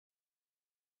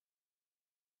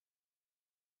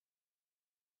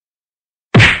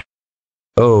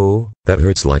Oh, that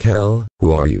hurts like hell.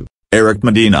 Who are you? Eric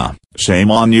Medina.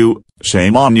 Shame on you,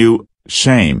 shame on you,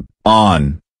 shame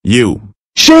on you.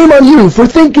 Shame on you for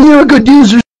thinking you're a good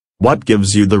user. What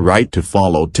gives you the right to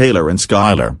follow Taylor and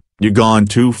Skylar? You gone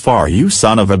too far, you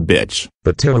son of a bitch.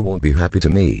 But Taylor won't be happy to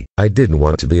me. I didn't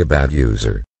want to be a bad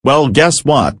user. Well, guess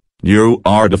what? You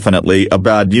are definitely a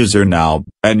bad user now,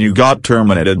 and you got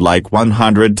terminated like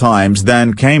 100 times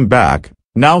then came back.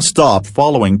 Now stop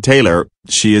following Taylor,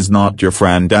 she is not your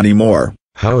friend anymore.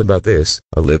 How about this,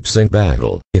 a lip sync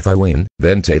battle? If I win,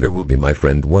 then Taylor will be my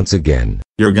friend once again.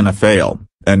 You're gonna fail,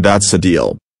 and that's a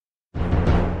deal.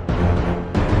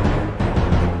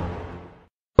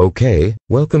 Okay,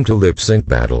 welcome to lip sync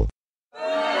battle.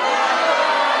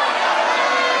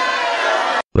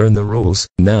 Learn the rules.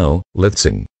 Now, let's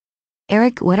sing.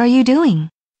 Eric, what are you doing?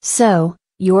 So,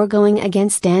 you're going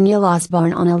against Daniel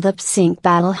Osborne on a lip sync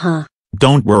battle, huh?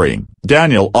 Don't worry,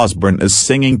 Daniel Osborne is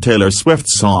singing Taylor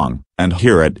Swift's song, and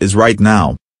here it is right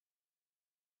now.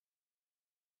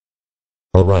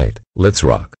 Alright, let's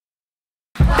rock.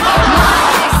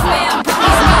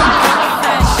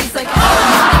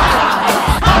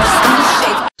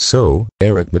 So,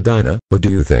 Eric Medina, what do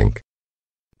you think?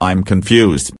 I'm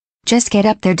confused. Just get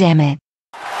up there, damn it.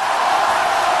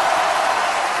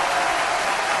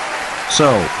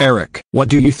 So, Eric, what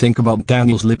do you think about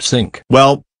Daniel's lip sync?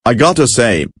 Well, I gotta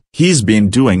say, he's been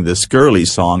doing this girly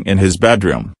song in his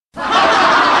bedroom.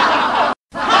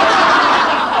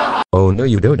 Oh no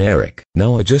you don't, Eric.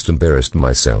 Now I just embarrassed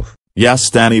myself.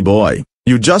 Yes, Danny boy,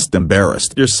 you just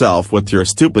embarrassed yourself with your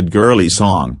stupid girly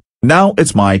song. Now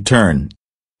it's my turn.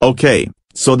 Okay,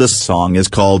 so this song is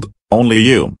called Only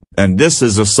You, and this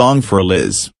is a song for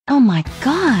Liz. Oh my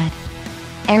god.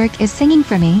 Eric is singing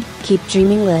for me. Keep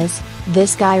dreaming, Liz.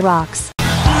 This guy rocks.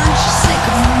 Aren't you sick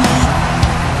of the men?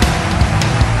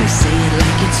 They say it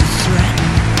like it's a threat.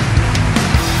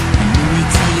 And then they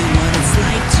tell you what it's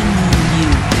like to know you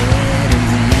better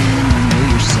than you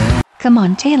know yourself. Come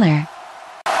on, Taylor.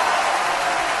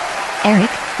 Eric,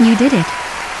 you did it.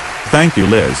 Thank you,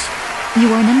 Liz.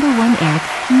 You are number one, Eric.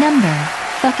 Number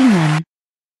fucking one.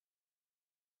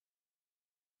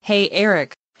 Hey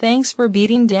Eric, thanks for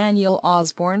beating Daniel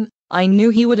Osborne. I knew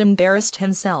he would embarrass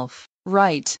himself,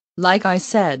 right, like I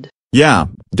said. Yeah,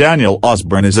 Daniel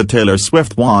Osborne is a Taylor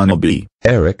Swift wannabe.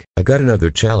 Eric, I got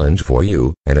another challenge for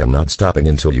you, and I'm not stopping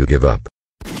until you give up.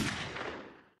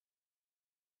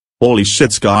 Holy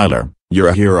shit, Skylar, you're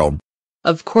a hero.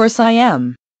 Of course I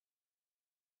am.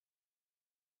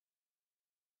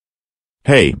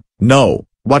 Hey, no,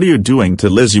 what are you doing to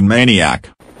Liz, you maniac?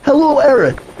 Hello,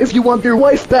 Eric. If you want your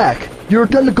wife back, you're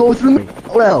gonna go through me,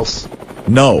 or else.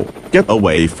 No, get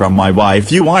away from my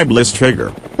wife, you eyeless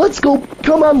trigger. Let's go.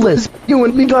 Come on, Liz. You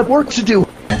and me got work to do.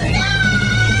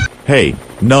 Hey,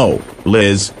 no,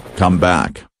 Liz, come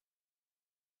back.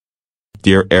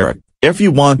 Dear Eric, if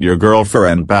you want your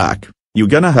girlfriend back, you're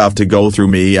gonna have to go through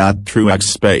me at TrueX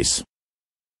Space.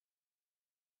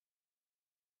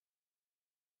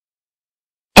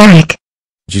 Eric.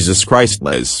 Jesus Christ,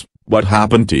 Liz, what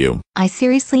happened to you? I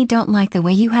seriously don't like the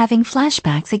way you having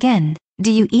flashbacks again.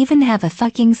 Do you even have a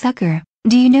fucking sucker?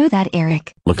 Do you know that,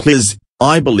 Eric? Look, Liz,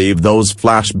 I believe those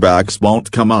flashbacks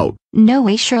won't come out. No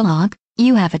way, Sherlock.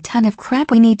 You have a ton of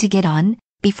crap we need to get on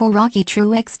before Rocky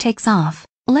TrueX takes off.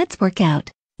 Let's work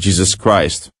out. Jesus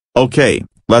Christ. Okay,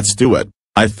 let's do it.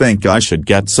 I think I should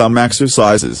get some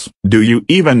exercises. Do you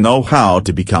even know how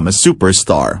to become a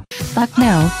superstar? Fuck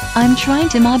no, I'm trying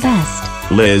to my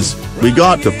best. Liz, we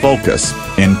got to focus.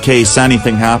 In case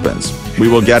anything happens, we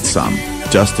will get some.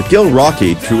 Just to kill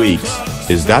Rocky TrueX.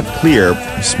 Is that clear,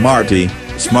 smarty,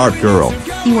 smart girl?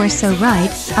 You are so right,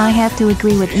 I have to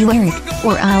agree with you, Eric,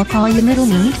 or I'll call you little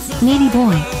needy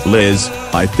boy. Liz,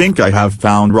 I think I have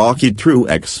found Rocky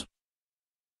TrueX.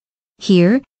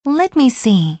 Here, let me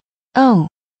see. Oh.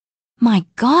 My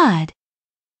god.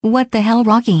 What the hell,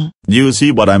 Rocky? You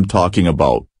see what I'm talking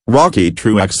about. Rocky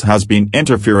TrueX has been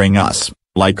interfering us,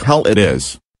 like hell it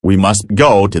is. We must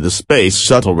go to the space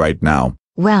shuttle right now.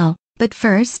 Well, but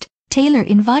first, Taylor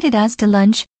invited us to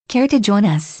lunch. Care to join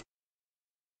us?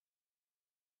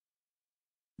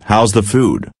 How's the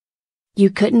food? You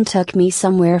couldn't took me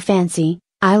somewhere fancy.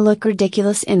 I look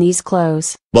ridiculous in these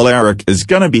clothes. Well, Eric is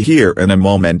gonna be here in a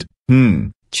moment.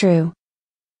 True.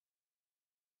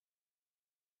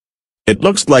 It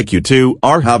looks like you two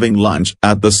are having lunch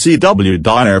at the CW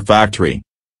Diner Factory.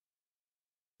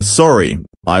 Sorry,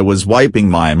 I was wiping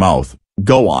my mouth.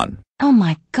 Go on. Oh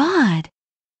my god.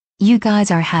 You guys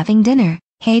are having dinner.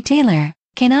 Hey Taylor,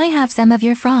 can I have some of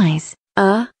your fries?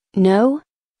 No.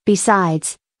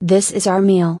 Besides, this is our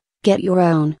meal. Get your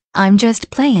own. I'm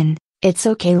just playing. It's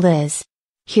okay, Liz.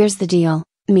 Here's the deal.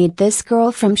 Meet this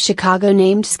girl from Chicago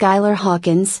named Skylar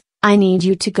Hawkins. I need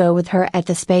you to go with her at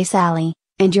the Space Alley,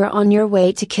 and you're on your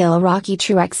way to kill Rocky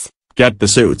Truex. Get the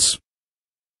suits.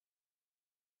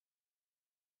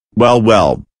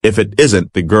 Well, if it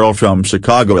isn't the girl from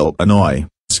Chicago, Illinois,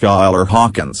 Skylar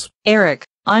Hawkins. Eric,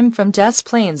 I'm from Des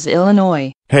Plaines,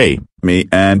 Illinois. Hey, me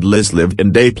and Liz live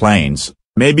in Des Plaines.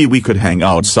 Maybe we could hang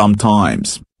out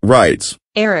sometimes, right?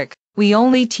 Eric, we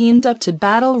only teamed up to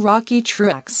battle Rocky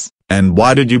Truex. And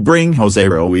why did you bring Jose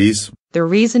Ruiz? The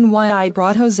reason why I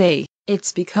brought Jose,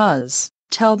 it's because,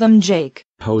 tell them Jake.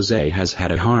 Jose has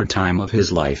had a hard time of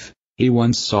his life. He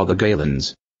once saw the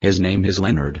Galens. His name is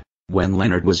Leonard. When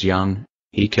Leonard was young,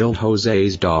 he killed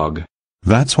Jose's dog.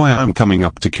 That's why I'm coming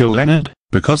up to kill Leonard,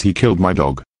 because he killed my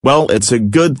dog. Well, it's a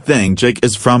good thing Jake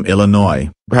is from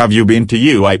Illinois. Have you been to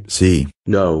UIC?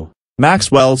 No.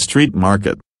 Maxwell Street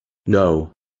Market?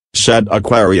 No. Shed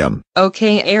Aquarium?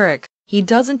 Okay, Eric, he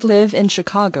doesn't live in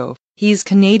Chicago. He's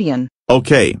Canadian.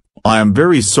 Okay, I am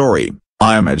very sorry.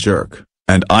 I am a jerk.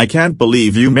 And I can't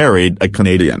believe you married a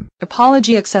Canadian.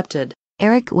 Apology accepted.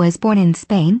 Eric was born in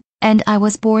Spain, and I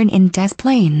was born in Des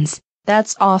Plaines.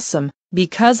 That's awesome,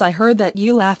 because I heard that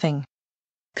you laughing.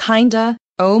 Kinda,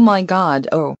 oh my god,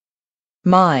 oh.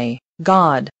 My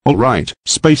god. Alright,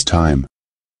 space time.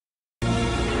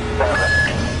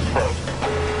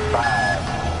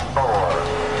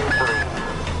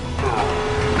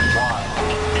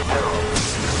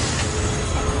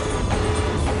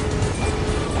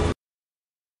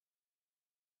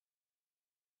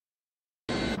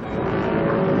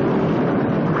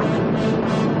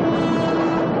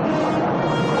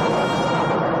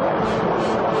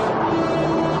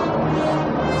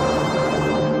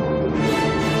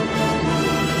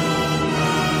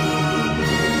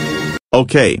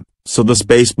 Okay, so the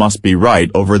space must be right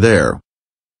over there.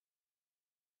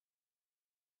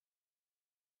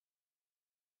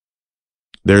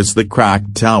 There's the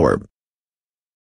cracked tower,